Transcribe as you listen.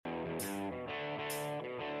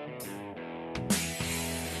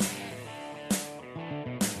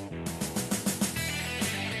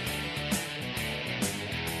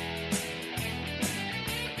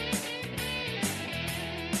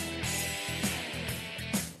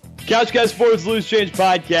Couch Guys Sports Loose Change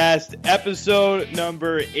Podcast, episode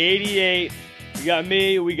number 88. We got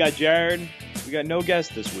me, we got Jared, we got no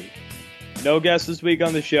guest this week. No guest this week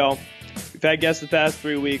on the show. We've had guests the past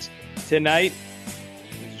 3 weeks. Tonight,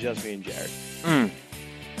 it's just me and Jared.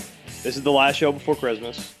 This is the last show before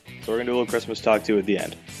Christmas, so we're going to do a little Christmas talk too at the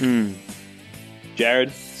end.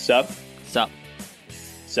 Jared, sup? Sup?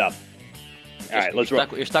 Sup? All right, let's roll.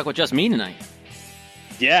 You're stuck with just me tonight.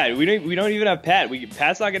 Yeah, we don't even have Pat.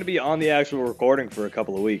 Pat's not going to be on the actual recording for a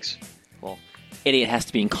couple of weeks. Well, idiot has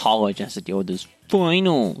to be in college and has to deal with his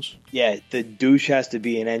finals. Yeah, the douche has to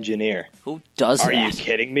be an engineer. Who does that? Are you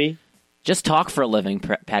kidding me? Just talk for a living,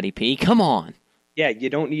 Patty P. Come on. Yeah,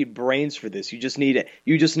 you don't need brains for this. You just need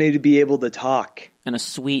to be able to talk. And a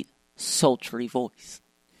sweet, sultry voice.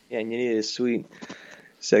 Yeah, and you need a sweet,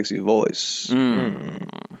 sexy voice.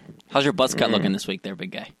 How's your buzz cut looking this week there,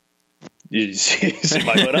 big guy? You see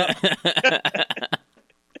my butt up?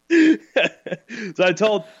 So I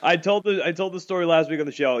told the story last week on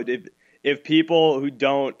the show. If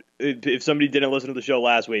somebody didn't listen to the show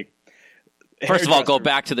last week, first of all, go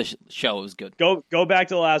back to the show. It was good. Go back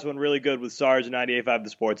to the last one. Really good with Sarge and 98.5 The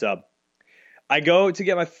Sports Hub. I go to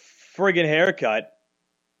get my friggin' haircut,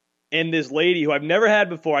 and this lady who I've never had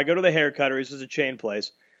before. I go to the haircutter. This is a chain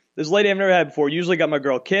place. This lady I've never had before. Usually got my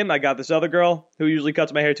girl Kim. I got this other girl who usually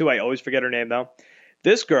cuts my hair too. I always forget her name though.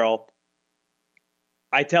 This girl,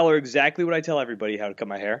 I tell her exactly what I tell everybody how to cut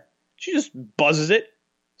my hair. She just buzzes it.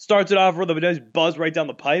 Starts it off with a nice buzz right down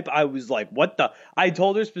the pipe. I was like, what the? I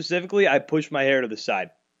told her specifically I push my hair to the side.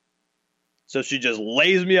 So she just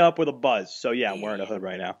lays me up with a buzz. So yeah, I'm wearing a hood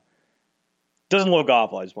right now. Doesn't look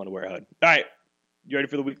awful. I just want to wear a hood. All right. You ready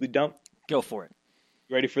for the weekly dump? Go for it.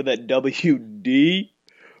 You ready for that WD?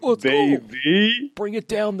 Let's baby. Go. Bring it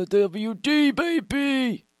down the WD,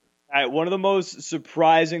 baby. All right, one of the most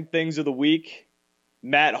surprising things of the week,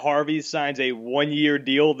 Matt Harvey signs a 1-year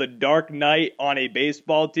deal. The Dark Knight on a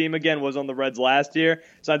baseball team, again, was on the Reds last year.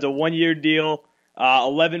 Signs a 1-year deal,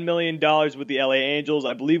 $11 million with the LA Angels.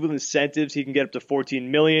 I believe with incentives, he can get up to $14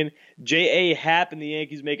 million. J.A. Happ and the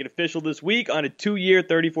Yankees make it official this week on a 2-year,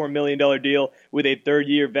 $34 million deal with a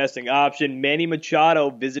 3rd-year vesting option. Manny Machado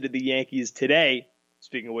visited the Yankees today.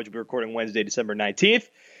 Speaking of which, we're recording Wednesday, December 19th.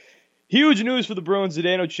 Huge news for the Bruins.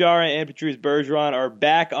 Zdeno Chara and Patrice Bergeron are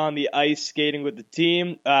back on the ice skating with the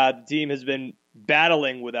team. The team has been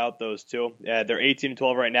battling without those two. They're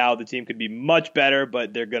 18-12 right now. The team could be much better,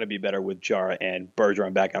 but they're going to be better with Chara and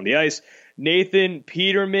Bergeron back on the ice. Nathan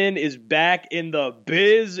Peterman is back in the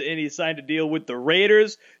biz, and he signed a deal with the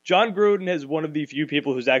Raiders. John Gruden is one of the few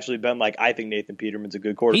people who's actually been like, I think Nathan Peterman's a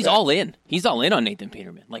good quarterback. He's all in. He's all in on Nathan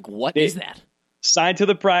Peterman. Like, what is that? Signed to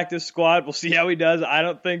the practice squad. We'll see how he does. I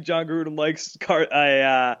don't think John Gruden likes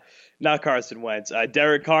not Carson Wentz,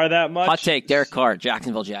 Derek Carr that much. Hot take, Derek Carr,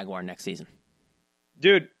 Jacksonville Jaguar next season.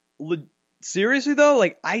 Dude, seriously though,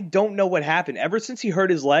 like I don't know what happened. Ever since he hurt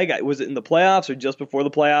his leg, was it in the playoffs or just before the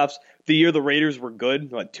playoffs? The year the Raiders were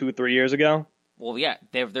good, what, 2 or 3 years ago? Well, yeah,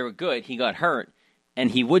 they were good. He got hurt, and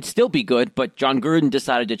he would still be good, but John Gruden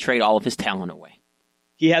decided to trade all of his talent away.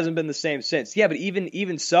 He hasn't been the same since. Yeah, but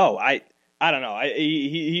even so, I don't know.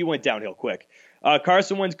 He went downhill quick.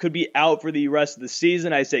 Carson Wentz could be out for the rest of the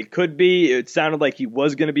season. I say could be. It sounded like he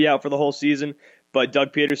was going to be out for the whole season. But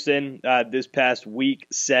Doug Peterson this past week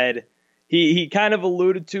said he kind of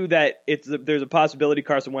alluded to that there's a possibility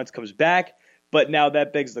Carson Wentz comes back. But now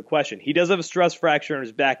that begs the question. He does have a stress fracture in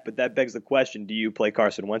his back, but that begs the question. Do you play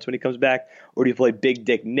Carson Wentz when he comes back? Or do you play Big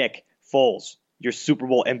Dick Nick Foles, your Super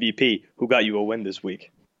Bowl MVP, who got you a win this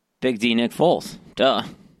week? Big D Nick Foles. Duh.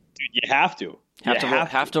 Dude, you have to.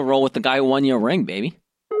 Have to roll with the guy who won your ring, baby.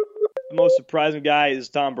 The most surprising guy is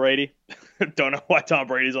Tom Brady. Don't know why Tom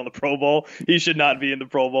Brady's on the Pro Bowl. He should not be in the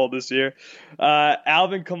Pro Bowl this year.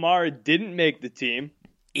 Alvin Kamara didn't make the team,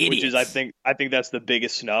 Idiots. Which is I think that's the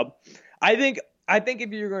biggest snub. I think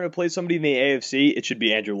if you're going to play somebody in the AFC, it should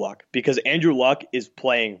be Andrew Luck because Andrew Luck is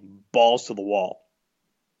playing balls to the wall.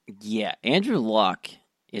 Yeah, Andrew Luck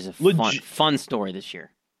is a fun story this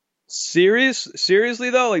year.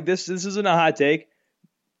 Seriously though, like this isn't a hot take.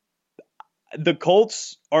 The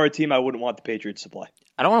Colts are a team I wouldn't want the Patriots to play.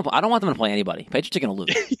 I don't want them to play anybody. Patriots are going to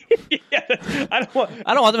lose. Yeah, I don't want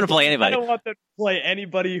them to play anybody. I don't want them to play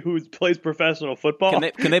anybody who plays professional football.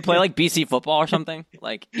 Can they play like BC football or something?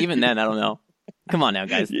 Like even then, I don't know. Come on now,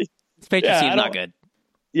 guys. This Patriots team's not good.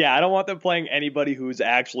 Yeah, I don't want them playing anybody who's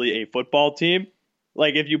actually a football team.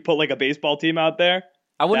 Like if you put like a baseball team out there,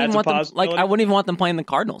 I wouldn't even want them. Like I wouldn't even want them playing the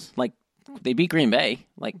Cardinals. Like they beat Green Bay.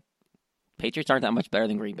 Like Patriots aren't that much better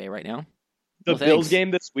than Green Bay right now. The Bills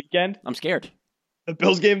game this weekend. I'm scared. The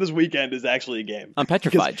Bills game this weekend is actually a game. I'm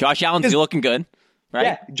petrified. Josh Allen's looking good. right?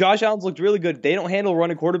 Yeah, Josh Allen's looked really good. They don't handle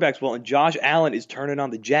running quarterbacks well, and Josh Allen is turning on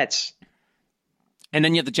the Jets. And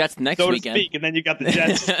then you have the Jets next weekend. Speak, and then you got the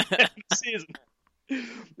Jets season.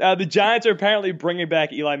 The Giants are apparently bringing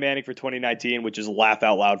back Eli Manning for 2019, which is laugh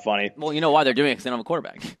out loud funny. Well, you know why they're doing it, because they don't have a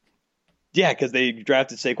quarterback. Yeah, because they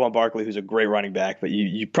drafted Saquon Barkley, who's a great running back, but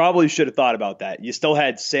you probably should have thought about that. You still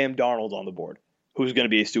had Sam Darnold on the board, who's going to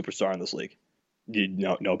be a superstar in this league.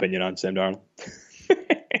 No opinion on Sam Darnold?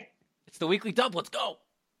 It's the weekly dub. Let's go.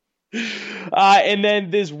 And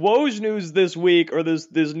then this Woj news this week, or this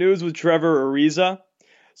news with Trevor Ariza.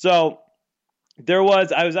 So I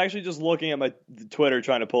was actually just looking at my Twitter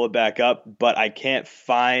trying to pull it back up, but I can't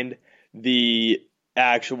find the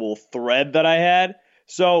actual thread that I had.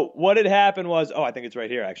 So what had happened was, I think it's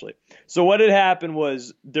right here actually. So what had happened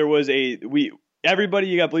was everybody,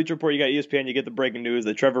 you got Bleacher Report, you got ESPN, you get the breaking news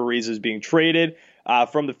that Trevor Ariza is being traded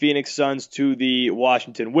from the Phoenix Suns to the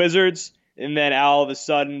Washington Wizards. And then all of a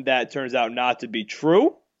sudden that turns out not to be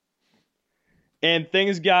true. And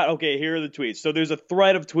things got, here are the tweets. So there's a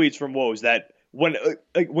thread of tweets from Woj that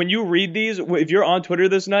when you read these, if you're on Twitter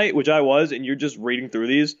this night, which I was, and you're just reading through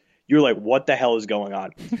these, you're like, what the hell is going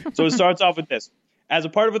on? So it starts off with this. As a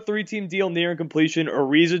part of a 3-team deal nearing completion,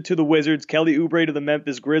 Ariza to the Wizards, Kelly Oubre to the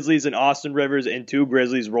Memphis Grizzlies, and Austin Rivers and 2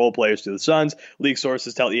 Grizzlies role players to the Suns, league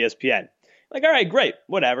sources tell ESPN. Like, all right, great,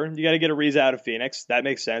 whatever. You got to get Ariza out of Phoenix. That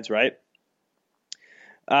makes sense, right?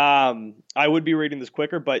 I would be reading this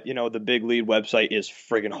quicker, but, the Big Lead website is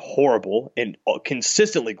friggin' horrible and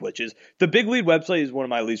consistently glitches. The Big Lead website is one of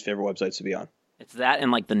my least favorite websites to be on. It's that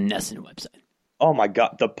and, the Nesson website. Oh, my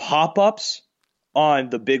God. The pop-ups on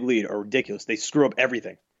the Big Lead are ridiculous. They screw up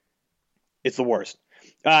everything. It's the worst.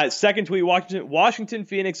 Second tweet, Washington,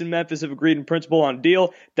 Phoenix, and Memphis have agreed in principle on a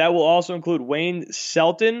deal that will also include Wayne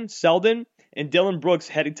Selden, and Dylan Brooks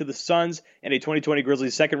heading to the Suns, and a 2020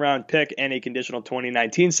 Grizzlies second-round pick and a conditional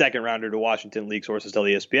 2019 second-rounder to Washington, league sources tell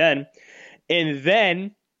ESPN. And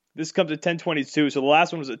then, this comes at 10:22, so the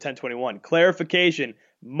last one was at 10:21. Clarification,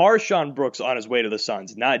 Marshawn Brooks on his way to the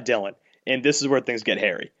Suns, not Dylan. And this is where things get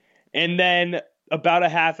hairy. And then, about a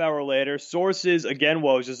half hour later, sources, again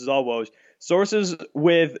Woj, this is all Woj, sources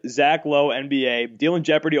with Zach Lowe, NBA, deal in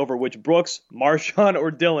jeopardy over which Brooks, Marshawn,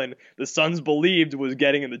 or Dylan the Suns believed was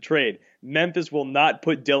getting in the trade. Memphis will not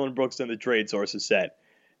put Dylan Brooks in the trade, sources said.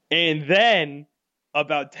 And then,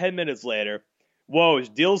 about 10 minutes later,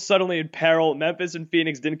 Woj, deals suddenly in peril. Memphis and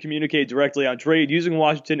Phoenix didn't communicate directly on trade, using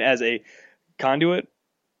Washington as a conduit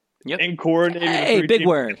and coordinating. Hey, big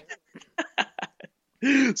word.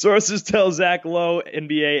 Sources tell Zach Lowe,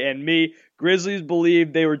 NBA, and me, Grizzlies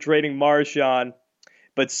believed they were trading Marshawn,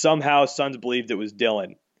 but somehow Suns believed it was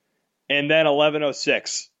Dylan. And then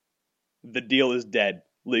 11:06, the deal is dead.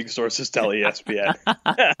 League sources tell ESPN.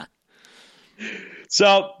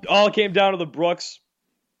 So all came down to the Brooks,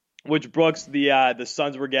 which Brooks the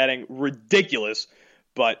Suns were getting ridiculous.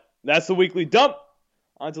 But that's the weekly dump.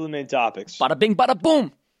 On to the main topics. Bada bing, bada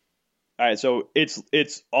boom. All right, so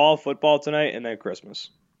it's all football tonight and then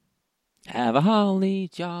Christmas. Have a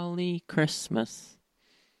holly jolly Christmas.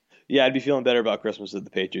 Yeah, I'd be feeling better about Christmas if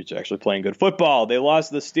the Patriots are actually playing good football. They lost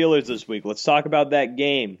to the Steelers this week. Let's talk about that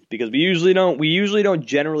game because we usually don't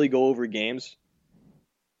generally go over games.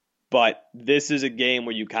 But this is a game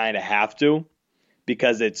where you kind of have to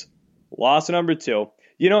because it's loss number 2.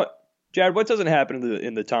 You know, Jared, what doesn't happen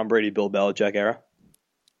in the Tom Brady, Bill Belichick era?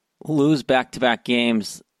 Lose back-to-back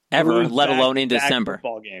games ever, let alone in December.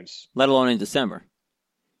 Football games. Let alone in December.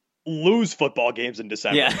 Lose football games in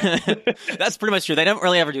December. Yeah, that's pretty much true. They don't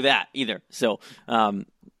really ever do that either. So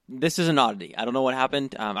this is an oddity. I don't know what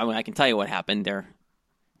happened. I can tell you what happened there.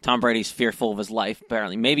 Tom Brady's fearful of his life,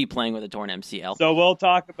 apparently. Maybe playing with a torn MCL. So we'll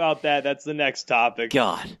talk about that. That's the next topic.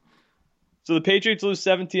 God. So the Patriots lose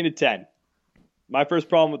 17-10. My first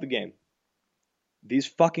problem with the game. These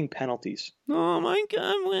fucking penalties. Oh, my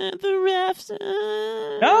God. With the refs.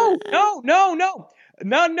 No.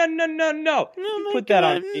 Put that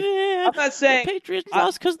on me. I'm not saying the Patriots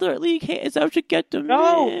lost because the league is out to get them.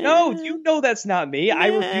 No, you know that's not me. I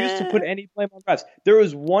refuse to put any blame on refs. There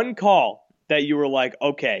was one call that you were like,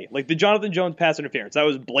 okay, like the Jonathan Jones pass interference. That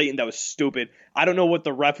was blatant. That was stupid. I don't know what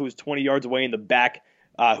the ref who was 20 yards away in the back,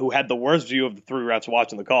 who had the worst view of the 3 refs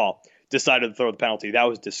watching the call, decided to throw the penalty. That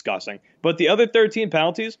was disgusting. But the other 13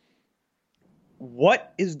 penalties,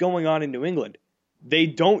 what is going on in New England? They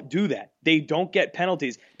don't do that. They don't get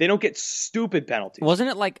penalties. They don't get stupid penalties. Wasn't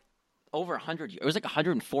it like over 100? It was like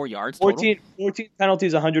 104 yards total? 14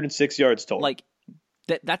 penalties, 106 yards total. Like,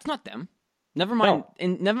 that's not them. Never mind.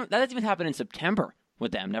 No. That doesn't even happen in September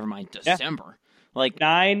with them. Never mind December. Yeah. Like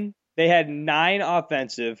they had 9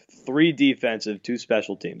 offensive, 3 defensive, 2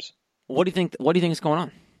 special teams. What do you think? What do you think is going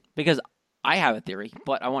on? Because I have a theory,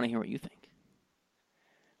 but I want to hear what you think.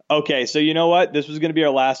 Okay, so you know what? This was going to be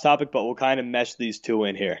our last topic, but we'll kind of mesh these two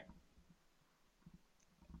in here.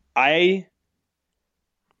 I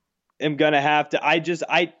am going to have to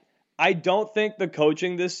I don't think the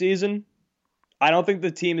coaching this season, I don't think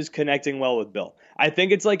the team is connecting well with Bill. I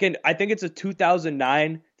think it's a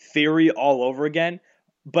 2009 theory all over again,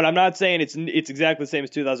 but I'm not saying it's exactly the same as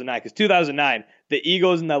 2009, because 2009, the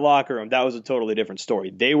egos in that locker room, that was a totally different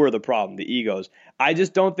story. They were the problem, the egos. I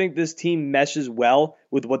just don't think this team meshes well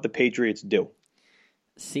with what the Patriots do.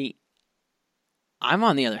 See, I'm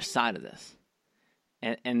on the other side of this.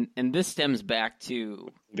 And this stems back to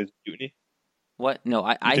what? No,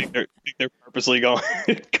 I think they're purposely going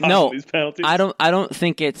no, these penalties. I don't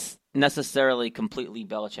think it's necessarily completely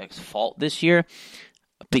Belichick's fault this year,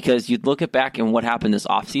 because you'd look at back and what happened this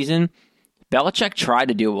offseason. Belichick tried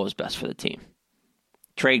to do what was best for the team.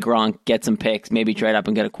 Trade Gronk, get some picks, maybe trade up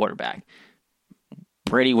and get a quarterback.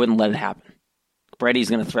 Brady wouldn't let it happen. Brady's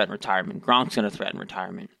going to threaten retirement. Gronk's going to threaten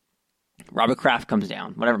retirement. Robert Kraft comes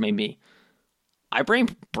down, whatever it may be. I blame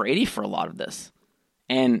Brady for a lot of this.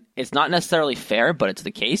 And it's not necessarily fair, but it's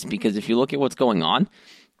the case, because if you look at what's going on,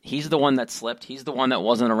 he's the one that slipped. He's the one that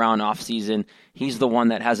wasn't around off season. He's the one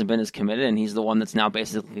that hasn't been as committed, and he's the one that's now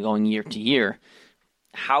basically going year to year.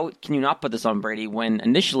 How can you not put this on Brady when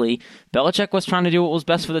initially Belichick was trying to do what was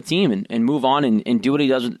best for the team and move on and do what he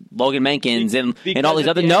does with Logan Mankins and all these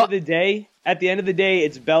other... At the end of the day,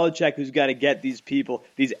 it's Belichick who's got to get these people,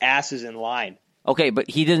 these asses in line. Okay, but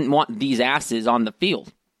he didn't want these asses on the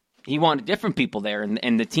field. He wanted different people there,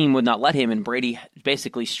 and the team would not let him, and Brady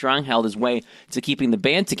basically strong-held his way to keeping the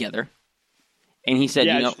band together. And he said,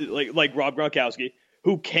 like Rob Gronkowski,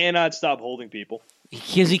 who cannot stop holding people.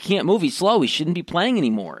 Because he can't move. He's slow. He shouldn't be playing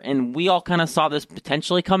anymore. And we all kind of saw this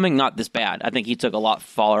potentially coming. Not this bad. I think he took a lot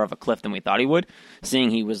farther of a cliff than we thought he would, seeing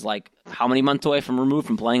he was like how many months away from removed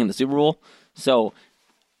from playing in the Super Bowl. So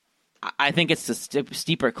I think it's a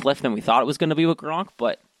steeper cliff than we thought it was going to be with Gronk.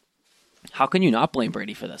 But how can you not blame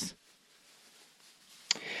Brady for this?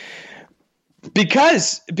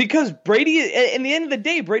 Because Brady, in the end of the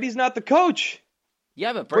day, Brady's not the coach.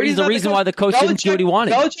 Yeah, but Brady's the reason why the coach didn't do what he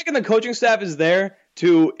wanted. Belichick and the coaching staff is there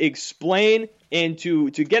to explain and to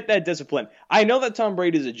get that discipline. I know that Tom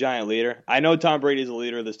Brady is a giant leader. I know Tom Brady is a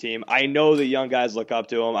leader of this team. I know the young guys look up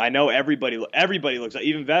to him. I know everybody looks up,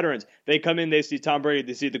 even veterans. They come in, they see Tom Brady,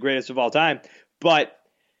 they see the greatest of all time. But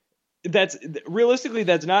that's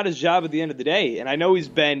not his job at the end of the day. And I know he's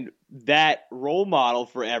been that role model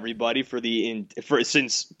for everybody since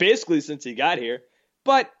he got here.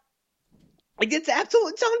 But it's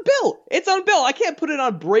on Bill. It's on Bill. I can't put it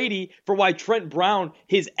on Brady for why Trent Brown,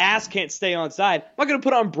 his ass can't stay on side. I'm not going to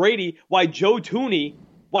put on Brady why Joe friggin'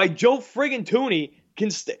 Tooney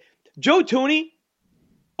can stay. Joe Tooney,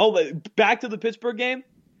 back to the Pittsburgh game.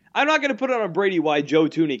 I'm not going to put it on Brady why Joe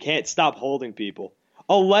Tooney can't stop holding people.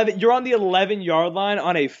 You're on the 11-yard line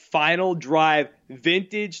on a final drive,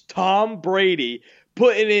 vintage Tom Brady,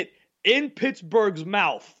 putting it in Pittsburgh's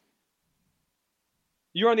mouth.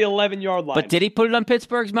 You're on the 11-yard line. But did he put it on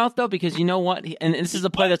Pittsburgh's mouth, though? Because you know what? And this is a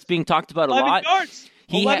play that's being talked about a lot.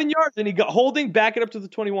 11 yards, and he got holding, back it up to the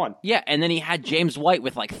 21. Yeah, and then he had James White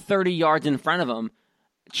with like 30 yards in front of him.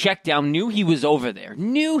 Checked down, knew he was over there.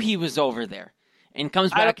 And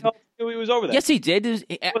comes back. I don't know if he knew he was over there. Yes, he did.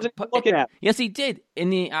 Wasn't looking at him. Yes, he did. In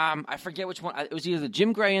the, I forget which one. It was either the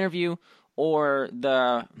Jim Gray interview or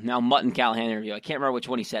the now Mutton Callahan interview. I can't remember which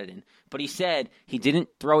one he said it in. But he said he didn't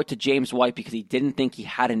throw it to James White because he didn't think he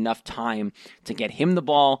had enough time to get him the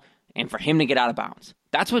ball and for him to get out of bounds.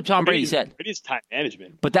 That's what Tom Brady said. Brady's time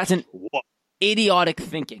management. But that's an idiotic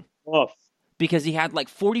thinking. Woof. Because he had like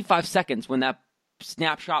 45 seconds when that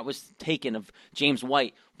snapshot was taken of James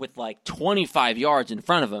White with like 25 yards in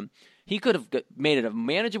front of him. He could have made it a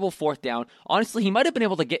manageable fourth down. Honestly, he might have been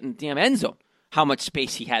able to get in the damn end zone. How much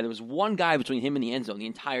space he had. There was one guy between him and the end zone the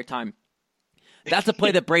entire time. That's a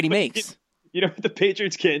play that Brady makes. You know, the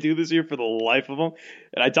Patriots can't do this year for the life of them.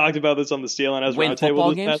 And I talked about this on the Steel and As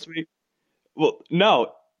Roundtable this past week. Well,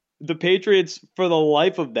 no. The Patriots, for the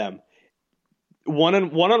life of them,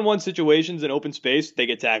 one-on-one situations in open space, they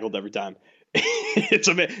get tackled every time. It's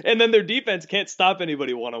amazing. And then their defense can't stop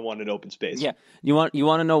anybody one-on-one in open space. Yeah. You want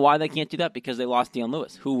to know why they can't do that? Because they lost Dion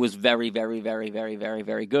Lewis, who was very, very, very, very, very,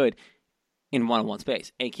 very good in one-on-one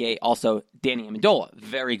space, a.k.a. also Danny Amendola,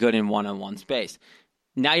 very good in one-on-one space.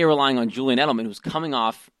 Now you're relying on Julian Edelman, who's coming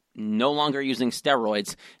off no longer using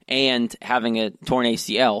steroids and having a torn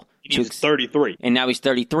ACL. He's 33. And now he's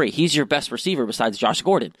 33. He's your best receiver besides Josh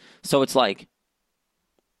Gordon. So it's like,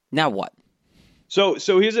 now what?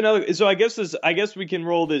 So here's another. So I guess we can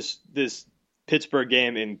roll this Pittsburgh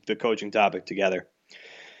game and the coaching topic together.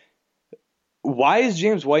 Why is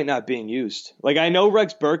James White not being used? Like, I know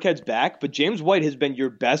Rex Burkhead's back, but James White has been your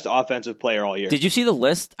best offensive player all year. Did you see the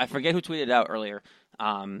list? I forget who tweeted it out earlier,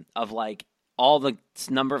 of like all the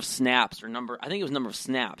number of snaps I think it was number of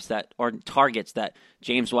snaps or targets that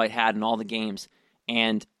James White had in all the games.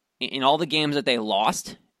 And in all the games that they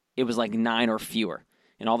lost, it was like 9 or fewer.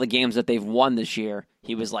 In all the games that they've won this year,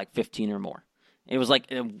 he was like 15 or more. It was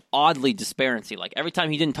like an oddly disparity. Like every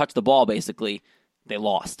time he didn't touch the ball, basically, they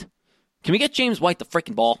lost. Can we get James White the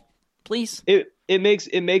freaking ball, please? It makes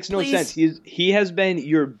no sense. He has been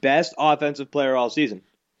your best offensive player all season.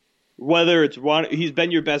 Whether it's he's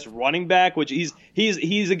been your best running back, which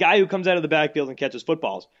he's a guy who comes out of the backfield and catches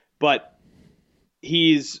footballs. But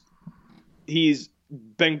he's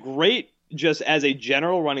been great just as a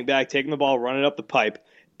general running back, taking the ball, running up the pipe,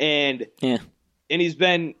 and he's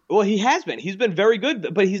been very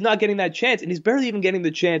good, but he's not getting that chance, and he's barely even getting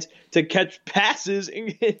the chance to catch passes.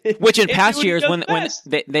 Which in past years, when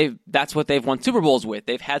that's what they've won Super Bowls with,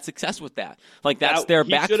 they've had success with that. Like that's their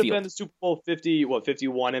backfield. He should have been the Super Bowl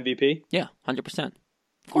 51 MVP. Yeah, 100%. Of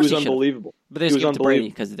course, he was unbelievable. But they just give it to Brady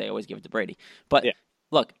because they always give it to Brady. But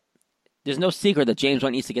look, there's no secret that James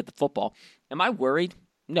White needs to get the football. Am I worried?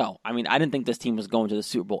 No. I mean, I didn't think this team was going to the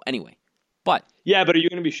Super Bowl anyway. But are you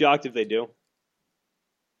going to be shocked if they do?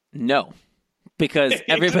 No, because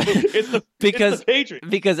everybody it's the Patriots.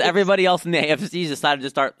 Because everybody else in the AFC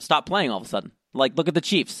decided to stop playing all of a sudden. Like, look at the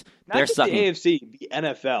Chiefs; they're sucking. The AFC, the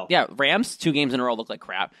NFL. Yeah, Rams 2 games in a row look like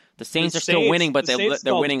crap. The Saints are still winning, but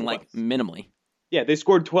they're winning like minimally. Yeah, they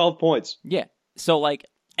scored 12 points. Yeah, so like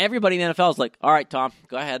everybody in the NFL is like, all right, Tom,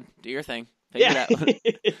 go ahead, do your thing. You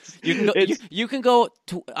can go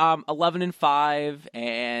to 11-5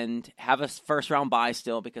 and have a first round bye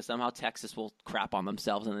still because somehow Texas will crap on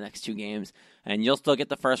themselves in the next 2 games, and you'll still get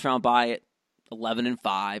the first round bye at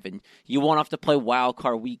 11-5, and you won't have to play wild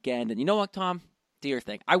card weekend. And you know what, Tom? Do your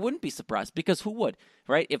thing. I wouldn't be surprised because who would,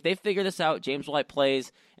 right? If they figure this out, James White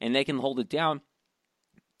plays and they can hold it down.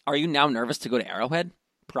 Are you now nervous to go to Arrowhead?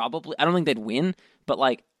 Probably. I don't think they'd win, but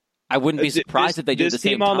like. I wouldn't be surprised if they do the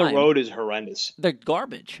same time. This team on the road is horrendous. They're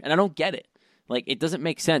garbage, and I don't get it. Like, it doesn't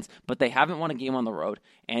make sense, but they haven't won a game on the road,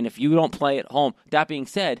 and if you don't play at home, that being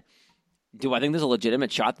said, do I think there's a legitimate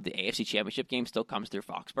shot that the AFC Championship game still comes through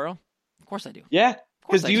Foxborough? Of course I do. Yeah,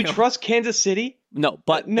 because do you trust Kansas City? No,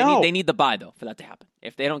 but they need the bye, though, for that to happen.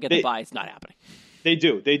 If they don't get the bye, it's not happening. They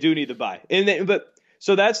do need the bye.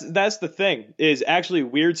 So that's the thing, is actually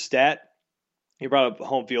weird stat. You brought up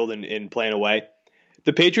home field and playing away.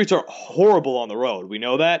 The Patriots are horrible on the road. We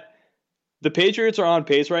know that. The Patriots are on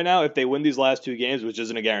pace right now. If they win these last 2 games, which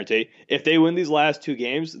isn't a guarantee, if they win these last 2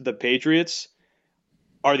 games, the Patriots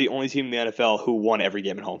are the only team in the NFL who won every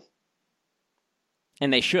game at home.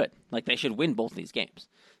 And they should. Like, they should win both these games.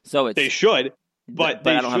 So they should, but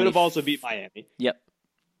they should have also beat Miami. Yep.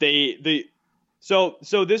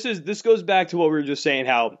 So this goes back to what we were just saying,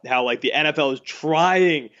 how like the NFL is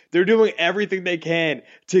trying. They're doing everything they can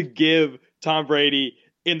to give Tom Brady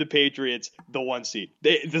in the Patriots the 1 seed.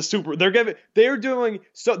 They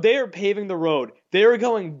are paving the road. They are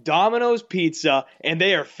going Domino's Pizza and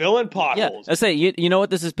they are filling potholes. Yeah, I say you know what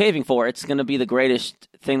this is paving for? It's going to be the greatest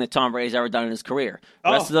thing that Tom Brady's ever done in his career. The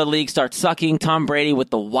rest of the league starts sucking. Tom Brady with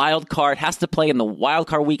the wild card has to play in the wild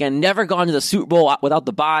card weekend. Never gone to the Super Bowl without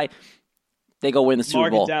the bye. They go win the Super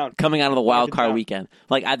Bowl coming out of the wild card weekend.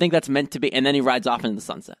 Like, I think that's meant to be, and then he rides off into the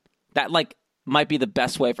sunset. That might be the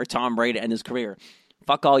best way for Tom Brady to end his career.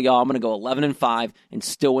 Fuck all y'all. I'm going to go 11-5 and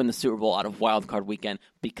still win the Super Bowl out of wild card weekend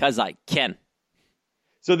because I can.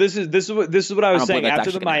 So this is what I was saying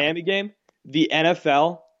after the Miami game. The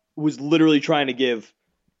NFL was literally trying to give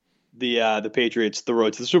the Patriots the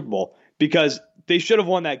road to the Super Bowl because they should have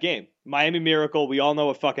won that game. Miami Miracle. We all know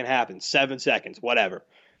what fucking happened. 7 seconds, whatever.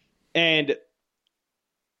 And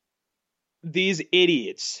these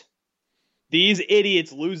idiots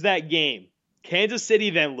lose that game. Kansas City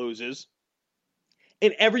then loses.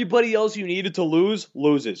 And everybody else you needed to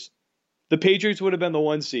loses. The Patriots would have been the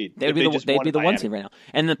 1 seed. They'd be the 1 seed right now.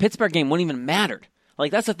 And the Pittsburgh game wouldn't even mattered.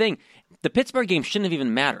 Like, that's the thing. The Pittsburgh game shouldn't have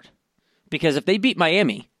even mattered. Because if they beat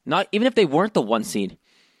Miami, even if they weren't the 1 seed,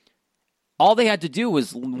 all they had to do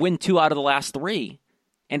was win 2 out of the last 3.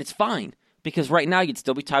 And it's fine. Because right now you'd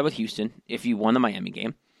still be tied with Houston if you won the Miami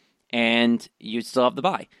game. And you'd still have the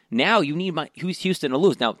bye. Now you need Houston to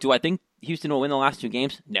lose. Now, do I think Houston will win the last 2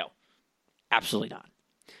 games? No. Absolutely not.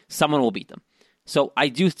 Someone will beat them. So I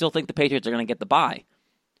do still think the Patriots are going to get the bye.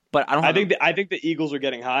 But I think the Eagles are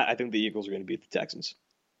getting hot. I think the Eagles are going to beat the Texans.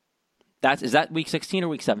 Is that week 16 or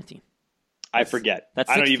week 17? I forget. That's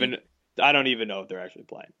I 16. don't even know if they're actually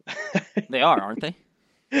playing. They are, aren't they?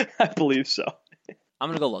 I believe so. I'm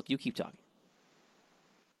gonna go look. You keep talking.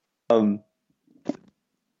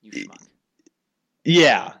 You schmuck.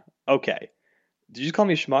 Yeah. Okay. Did you call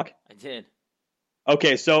me a schmuck? I did.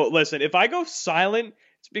 Okay, so listen, if I go silent,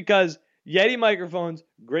 it's because Yeti microphones,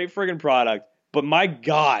 great friggin' product, but my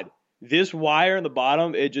God, this wire in the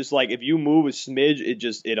bottom, it just like, if you move a smidge,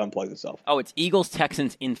 it unplugs itself. Oh, it's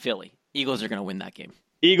Eagles-Texans in Philly. Eagles are going to win that game.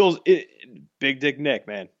 Eagles, Big Dick Nick,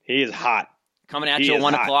 man. He is hot. Coming at you at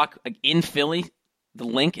 1 o'clock in Philly, the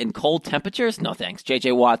link in cold temperatures? No thanks.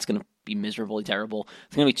 J.J. Watt's going to be miserably terrible.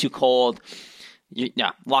 It's going to be too cold.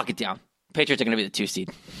 Lock it down. Patriots are going to be the 2 seed.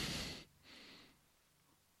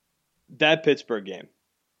 That Pittsburgh game.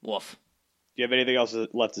 Woof. Do you have anything else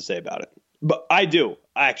left to say about it? But I do.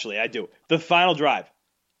 Actually, I do. The final drive.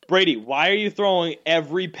 Brady, why are you throwing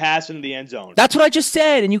every pass into the end zone? That's what I just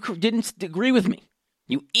said, and you didn't agree with me.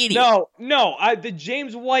 You idiot. No. The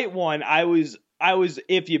James White one, I was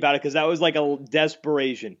iffy about it because that was like a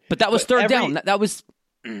desperation. But that was third down. That was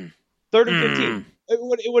 3rd and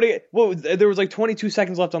 15. There was like 22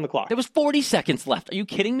 seconds left on the clock. There was 40 seconds left. Are you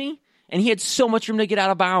kidding me? And he had so much room to get out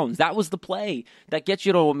of bounds. That was the play that gets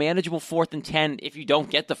you to a manageable 4th and 10 if you don't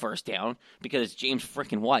get the first down because it's James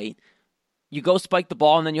freaking White. You go spike the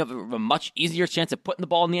ball, and then you have a much easier chance of putting the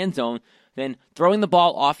ball in the end zone than throwing the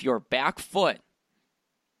ball off your back foot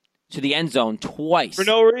to the end zone twice. For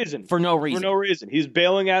no reason. He's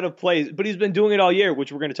bailing out of plays, but he's been doing it all year,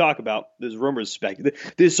 which we're going to talk about. There's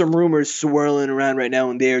some rumors swirling around right now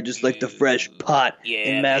and there, just like the fresh pot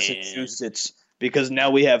in Massachusetts. Man. Because now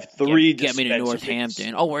we have 3 Get me to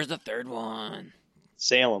Northampton. Oh, where's the third one?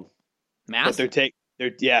 Salem. Mass? But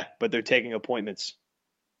they're taking appointments.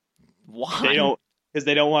 Why? Because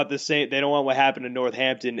they don't want the same. They don't want what happened in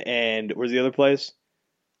Northampton and where's the other place?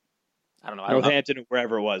 I don't know. Northampton or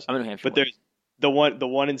wherever it was. I'm in New Hampshire. But there's the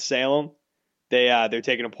one in Salem. They're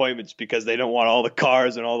taking appointments because they don't want all the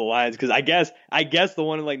cars and all the lines. Because I guess the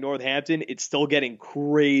one in like Northampton, it's still getting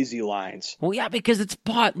crazy lines. Well, yeah, because it's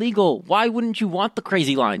pot legal. Why wouldn't you want the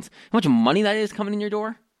crazy lines? How much money that is coming in your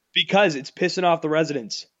door? Because it's pissing off the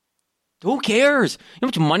residents. Who cares? You know how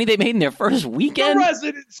much money they made in their first weekend? The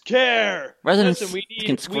residents care. Residents we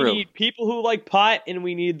screw. need people who like pot, and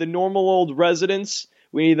we need the normal old residents.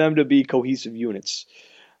 We need them to be cohesive units.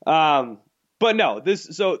 But no,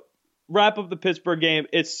 wrap up the Pittsburgh game.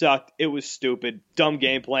 It sucked. It was stupid. Dumb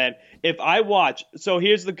game plan. If I watch, so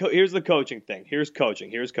here's the coaching thing. Here's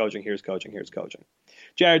coaching.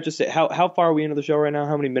 Jared, just say how far are we into the show right now?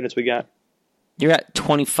 How many minutes we got? You're at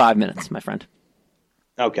 25 minutes, my friend.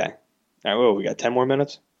 Okay. All right. Well, we got 10 more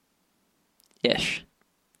minutes. Ish.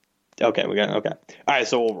 Okay. Okay. All right.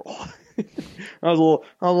 So we'll roll. I was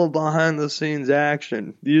a little behind the scenes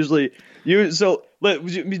action. Usually,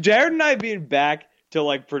 Jared and I being back to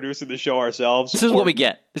like producing the show ourselves. This is what we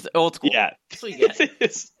get. It's old school. Yeah. This is what we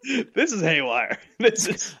get. This is haywire.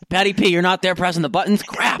 Patty P, you're not there pressing the buttons?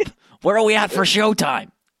 Crap. Where are we at for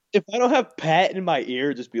showtime? If I don't have Pat in my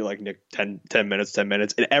ear, just be like, Nick, 10 minutes.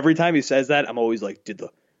 And every time he says that, I'm always like, did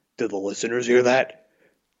the listeners hear that?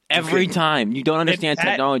 Every time. You don't understand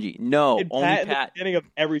technology. No, only Pat. At the beginning of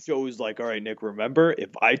every show was like, all right, Nick, remember, if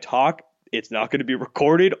I talk, it's not going to be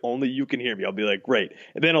recorded. Only you can hear me. I'll be like, great.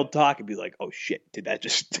 And then he'll talk and be like, oh, shit.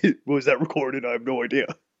 Was that recorded? I have no idea.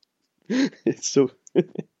 It's so.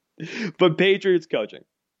 But Patriots coaching.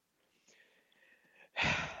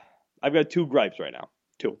 I've got 2 gripes right now.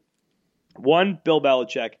 2. One, Bill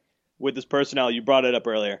Belichick with his personnel. You brought it up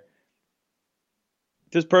earlier.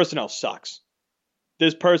 This personnel sucks.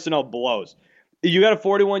 This personnel blows. You got a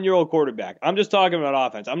 41-year-old quarterback. I'm just talking about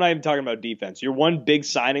offense. I'm not even talking about defense. Your one big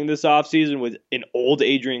signing this offseason was an old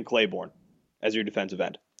Adrian Claiborne as your defensive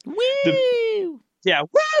end. Woo! Woo!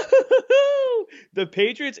 The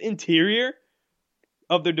Patriots' interior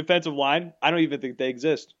of their defensive line, I don't even think they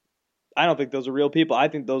exist. I don't think those are real people. I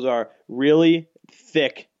think those are really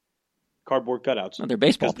thick cardboard cutouts. No, they're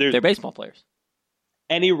baseball players.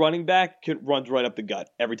 Any running back runs right up the gut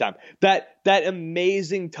every time. That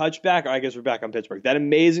amazing touchback, I guess we're back on Pittsburgh. That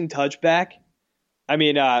amazing touchback,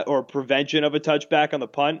 or prevention of a touchback on the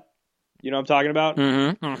punt. You know what I'm talking about?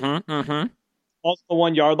 Also the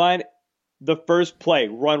 1-yard line, the first play,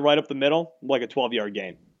 run right up the middle, like a 12-yard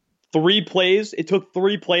gain. 3 plays. It took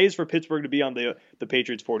 3 plays for Pittsburgh to be on the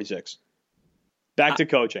Patriots 46. Back to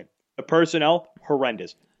coaching. The personnel,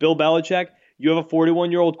 horrendous. Bill Belichick, you have a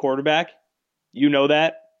 41-year-old quarterback. You know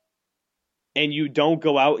that. And you don't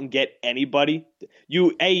go out and get anybody.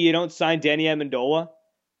 You don't sign Danny Amendola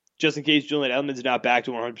just in case Julian Edelman's not back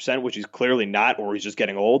to 100%, which he's clearly not, or he's just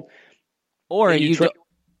getting old. Or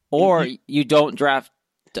Or you don't draft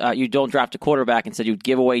a quarterback. Instead, you'd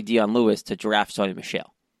give away Dion Lewis to draft Sonny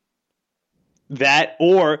Michel. That,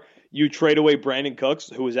 or you trade away Brandon Cooks,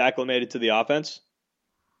 who was acclimated to the offense.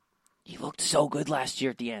 He looked so good last year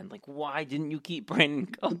at the end. Like, why didn't you keep Brandon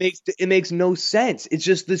Cooks? It makes no sense. It's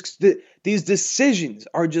just these decisions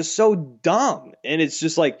are just so dumb, and it's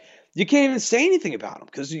just like you can't even say anything about them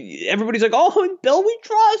because everybody's like, "Oh, and Bill we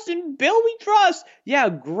trust." Yeah,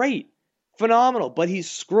 great, phenomenal, but he's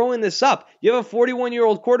screwing this up. You have a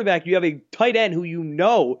 41-year-old quarterback. You have a tight end who you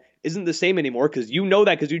know isn't the same anymore because you know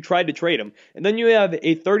that because you tried to trade him. And then you have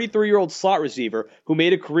a 33-year-old slot receiver who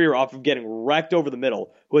made a career off of getting wrecked over the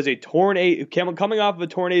middle, who has coming off of a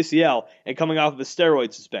torn ACL and coming off of a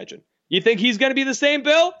steroid suspension. You think he's going to be the same,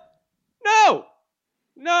 Bill?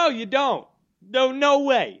 No, you don't. No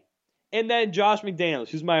way. And then Josh McDaniels,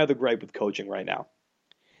 who's my other gripe with coaching right now.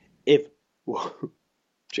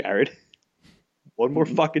 Jared, one more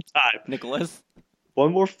fucking time. Nicholas?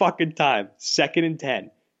 One more fucking time. 2nd and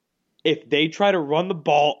 10. If they try to run the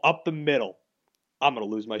ball up the middle, I'm going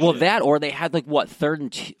to lose my shit. Well, that or they had 3rd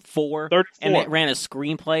and 4. 3rd and 4. And it ran a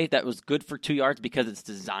screenplay that was good for 2 yards because it's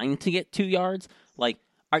designed to get 2 yards. Like,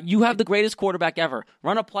 you have the greatest quarterback ever.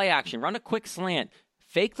 Run a play action. Run a quick slant.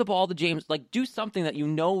 Fake the ball to James. Like, do something that you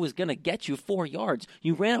know is going to get you 4 yards.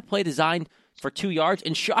 You ran a play designed for 2 yards.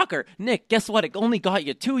 And shocker, Nick, guess what? It only got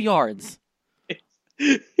you 2 yards.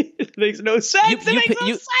 It makes no sense.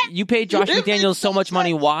 You paid Josh McDaniels so much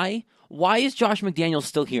money. Why? Why is Josh McDaniels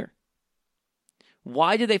still here?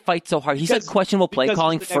 Why did they fight so hard? He's had questionable play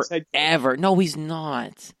calling forever. No, he's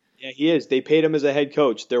not. Yeah, he is. They paid him as a head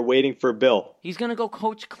coach. They're waiting for Bill. He's going to go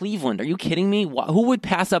coach Cleveland. Are you kidding me? Who would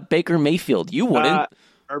pass up Baker Mayfield? You wouldn't.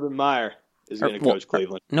 Urban Meyer is going to coach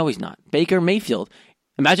Cleveland. No, he's not. Baker Mayfield.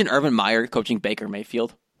 Imagine Urban Meyer coaching Baker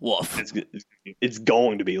Mayfield. Woof. It's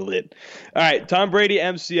going to be lit. All right, Tom Brady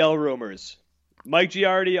MCL rumors. Mike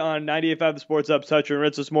Giardi on 98.5 The Sports Hub, Toucher and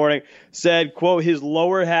Ritz this morning said, quote, his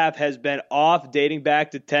lower half has been off dating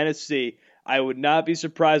back to Tennessee. I would not be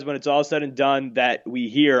surprised when it's all said and done that we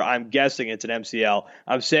hear, I'm guessing it's an MCL.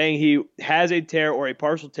 I'm saying he has a tear or a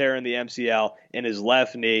partial tear in the MCL in his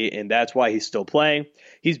left knee, and that's why he's still playing.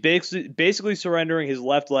 He's basically surrendering his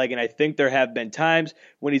left leg, and I think there have been times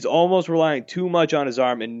when he's almost relying too much on his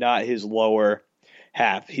arm and not his lower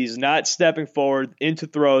half. He's not stepping forward into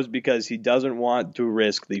throws because he doesn't want to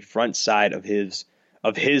risk the front side of his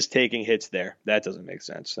taking hits there. That doesn't make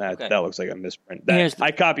sense. That looks like a misprint.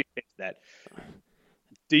 I copy and paste that.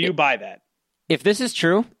 Do you buy that? If this is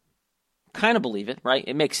true, kind of believe it, right?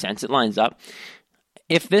 It makes sense. It lines up.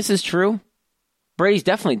 If this is true, Brady's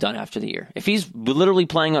definitely done after the year. If he's literally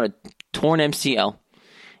playing on a torn MCL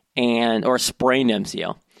or a sprained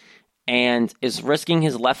MCL and is risking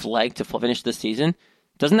his left leg to finish the season,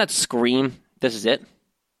 doesn't that scream this is it?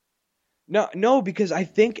 No, because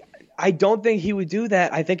I don't think he would do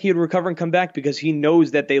that. I think he would recover and come back because he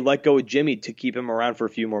knows that they let go of Jimmy to keep him around for a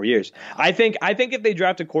few more years. I think if they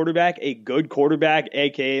draft a quarterback, a good quarterback,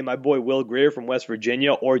 a.k.a. my boy Will Grier from West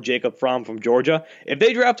Virginia or Jacob Fromm from Georgia, if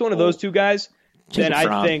they draft one of those two guys, then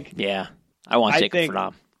I think... Yeah, I want Jacob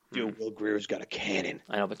Fromm. Dude, Will Grier's got a cannon.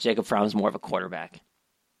 I know, but Jacob Fromm is more of a quarterback.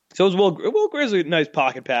 So is Will Grier's a nice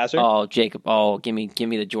pocket passer. Oh, Jacob. Oh, give me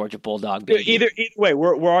the Georgia Bulldog, baby. Either way,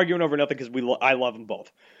 we're arguing over nothing because I love them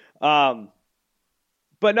both.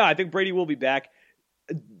 But no, I think Brady will be back.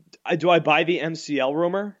 Do I buy the MCL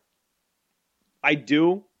rumor? I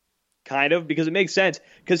do, kind of, because it makes sense.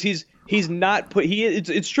 Because he's not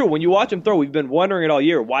it's true. When you watch him throw, we've been wondering it all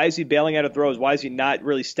year. Why is he bailing out of throws? Why is he not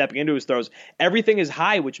really stepping into his throws? Everything is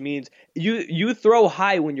high, which means you throw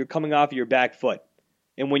high when you're coming off of your back foot.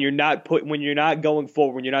 And when you're not going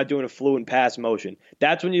forward, when you're not doing a fluent pass motion,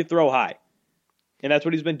 that's when you throw high. And that's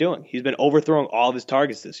what he's been doing. He's been overthrowing all of his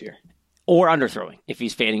targets this year. Or underthrowing if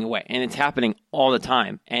he's fading away. And it's happening all the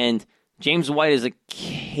time. And James White is a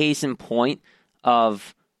case in point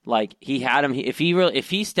of, like, he had him. If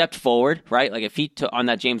he stepped forward, right? Like, if he took on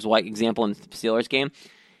that James White example in the Steelers game,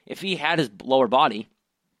 if he had his lower body,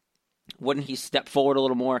 wouldn't he step forward a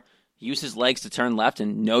little more, use his legs to turn left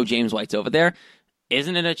and know James White's over there?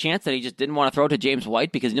 Isn't it a chance that he just didn't want to throw to James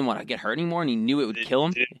White because he didn't want to get hurt anymore and he knew it would kill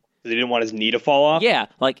him? He didn't want his knee to fall off? Yeah.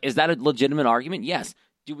 Like, is that a legitimate argument? Yes.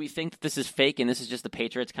 Do we think that this is fake and this is just the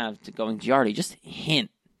Patriots kind of going, Giardi, just hint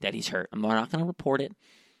that he's hurt. I'm not going to report it.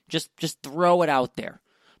 Just throw it out there.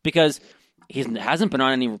 Because he hasn't been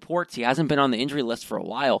on any reports. He hasn't been on the injury list for a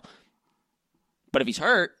while. But if he's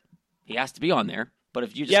hurt, he has to be on there. But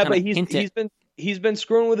if you just hint it. He's been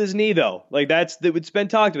screwing with his knee, though. Like, it's been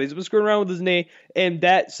talked about. He's been screwing around with his knee. And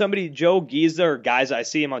Joe Giza, or guys, I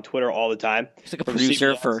see him on Twitter all the time. He's like a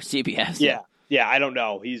producer for CBS. Yeah. Yeah, I don't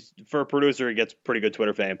know. He's for a producer, he gets pretty good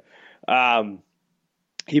Twitter fame.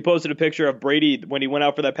 He posted a picture of Brady when he went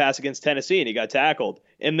out for that pass against Tennessee and he got tackled,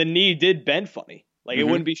 and the knee did bend funny. Like it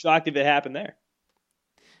wouldn't be shocked if it happened there.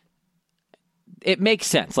 It makes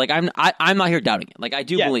sense. Like I'm not here doubting it. Like I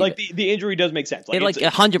do believe like the injury does make sense. Like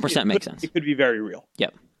it 100% makes sense. It could be very real.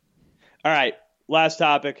 Yep. All right, last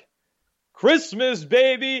topic. Christmas,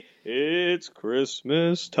 baby. It's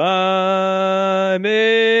Christmas time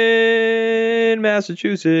in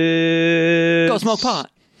Massachusetts. Go smoke pot.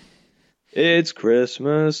 It's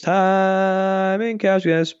Christmas time in Couch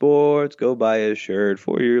Gas Sports. Go buy a shirt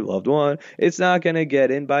for your loved one. It's not going to get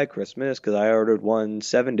in by Christmas because I ordered one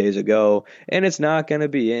 7 days ago, and it's not going to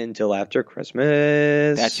be in till after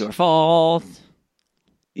Christmas. That's your fault.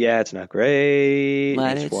 Yeah, it's not great.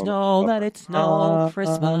 Let it snow,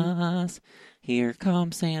 Christmas. Here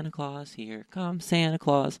comes Santa Claus. Here comes Santa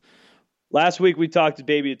Claus. Last week we talked,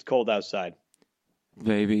 baby, it's cold outside.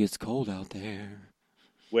 Baby, it's cold out there.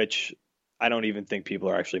 Which I don't even think people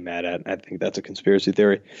are actually mad at. I think that's a conspiracy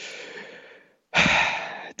theory.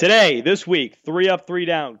 Today, this week, 3 up, 3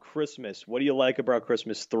 down, Christmas. What do you like about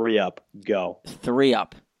Christmas? 3 up, go. 3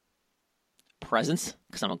 up. Presents,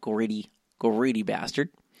 because I'm a greedy bastard.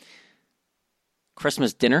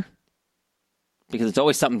 Christmas dinner, because it's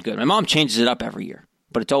always something good. My mom changes it up every year,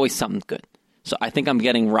 but it's always something good. So I think I'm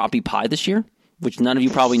getting Roppy pie this year, which none of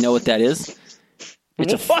you probably know what that is.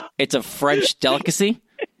 It's a French delicacy.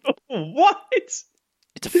 What? It's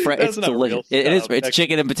delicious. It is. It's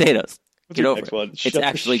chicken and potatoes. Get over it. It's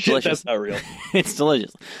actually delicious. That's not real. It's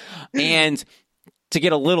delicious. And to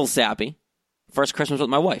get a little sappy, first Christmas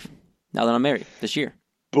with my wife. Now that I'm married this year.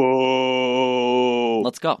 Boo.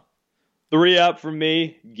 Let's go. 3 up for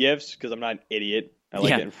me. Gifts, because I'm not an idiot. I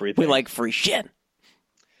like getting free things. We like free shit.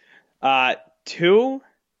 2,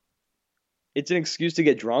 it's an excuse to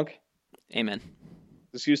get drunk. Amen.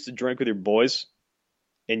 Excuse to drink with your boys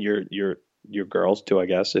and your girls too, I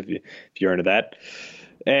guess, if you're into that.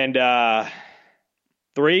 And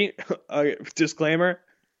 3, disclaimer,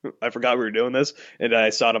 I forgot we were doing this, and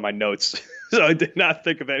I saw it on my notes, so I did not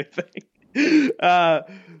think of anything.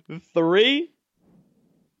 3,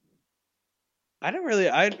 I don't really.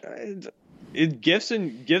 Gifts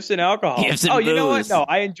and alcohol. Gifts and booze. You know what? No,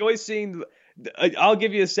 I enjoy seeing. I'll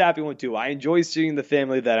give you a sappy one too. I enjoy seeing the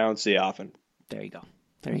family that I don't see often. There you go.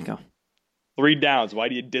 3 downs. Why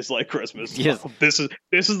do you dislike Christmas? Yes. Oh, this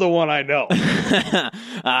is the one I know.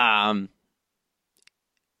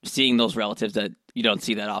 Seeing those relatives that you don't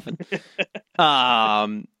see that often.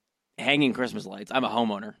 Hanging Christmas lights. I'm a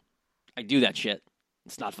homeowner. I do that shit.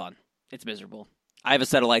 It's not fun. It's miserable. I have a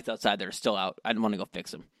set of lights outside that are still out. I don't want to go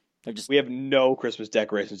fix them. We have no Christmas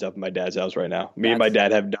decorations up in my dad's house right now. Me and my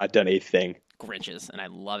dad have not done a thing. Grinches, and I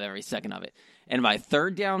love every second of it. And my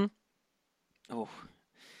 3rd down,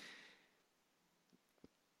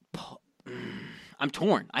 I'm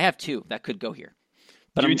torn. I have 2 that could go here.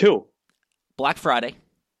 But me too. Black Friday,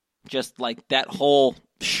 just like that whole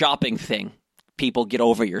shopping thing. People, get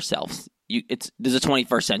over yourselves. This is the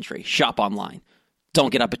 21st century. Shop online.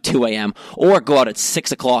 Don't get up at 2 a.m. or go out at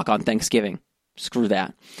 6 o'clock on Thanksgiving. Screw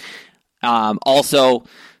that. Also,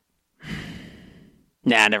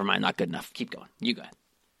 never mind. Not good enough. Keep going. You go ahead.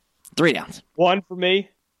 3 downs. 1 for me.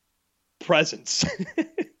 Presents.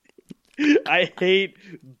 I hate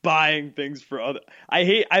buying things for other.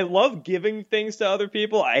 I love giving things to other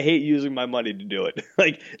people. I hate using my money to do it.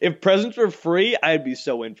 Like if presents were free, I'd be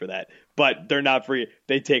so in for that. But they're not free.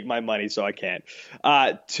 They take my money, so I can't.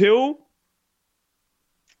 2.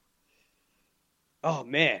 Oh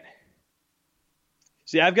man.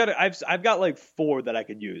 See, I've got like 4 that I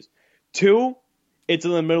could use. 2, it's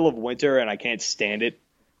in the middle of winter and I can't stand it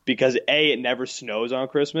because it never snows on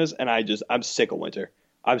Christmas and I'm sick of winter.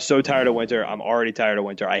 I'm so tired of winter. I'm already tired of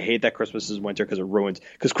winter. I hate that Christmas is winter because it ruins.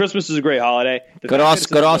 Because Christmas is a great holiday. Go to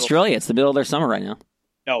Australia. It's the middle of their summer right now.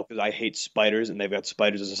 No, because I hate spiders, and they've got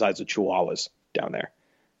spiders the size of chihuahuas down there.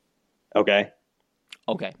 Okay.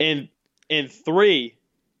 In 3,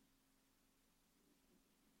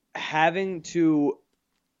 having to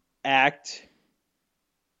act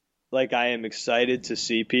like I am excited to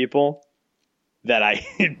see people that I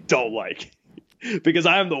don't like. Because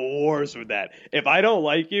I am the worst with that. If I don't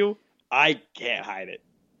like you, I can't hide it.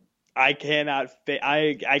 I cannot.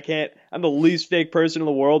 I can't. I'm the least fake person in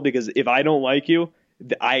the world because if I don't like you,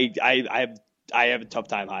 I have a tough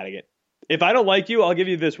time hiding it. If I don't like you, I'll give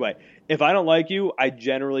you this way. If I don't like you, I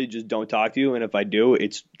generally just don't talk to you, and if I do,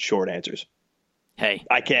 it's short answers. Hey,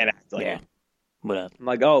 I can't act like it. What up? I'm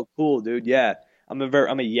like, oh, cool, dude. Yeah, I'm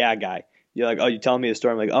a yeah guy. You're like, oh, you telling me a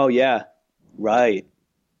story? I'm like, oh yeah, right,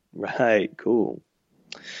 cool.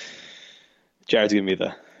 Jared's giving me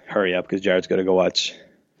the hurry up because Jared's going to go watch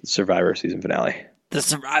the Survivor season finale. The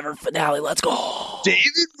Survivor finale. Let's go.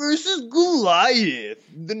 David versus Goliath.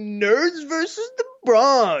 The Nerds versus the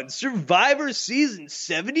Bronze. Survivor season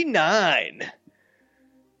 79.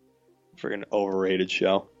 Friggin' overrated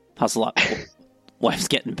show. Hustle up. Wife's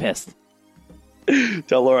getting pissed.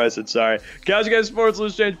 Tell Laura I said sorry. Couch Guys Sports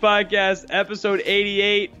Loose Change Podcast, episode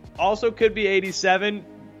 88. Also could be 87.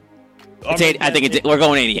 I think we're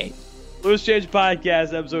going 88. Loose Change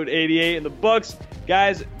Podcast, episode 88 in the books.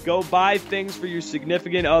 Guys, go buy things for your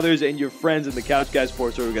significant others and your friends in the Couch Guys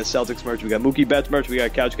Sports store. We got Celtics merch, we got Mookie Betts merch, we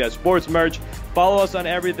got Couch Guys Sports merch. Follow us on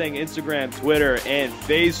everything, Instagram, Twitter, and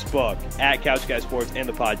Facebook at Couch Guys Sports and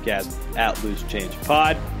the podcast at Loose Change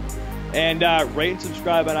Pod. And rate and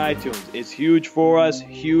subscribe on iTunes. It's huge for us.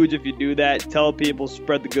 Huge if you do that. Tell people,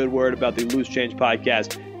 spread the good word about the Loose Change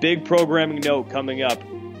Podcast. Big programming note coming up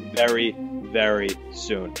very, very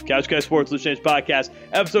soon. Couch Guys Sports Loose Change Podcast,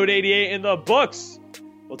 episode 88 in the books.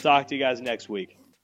 We'll talk to you guys next week.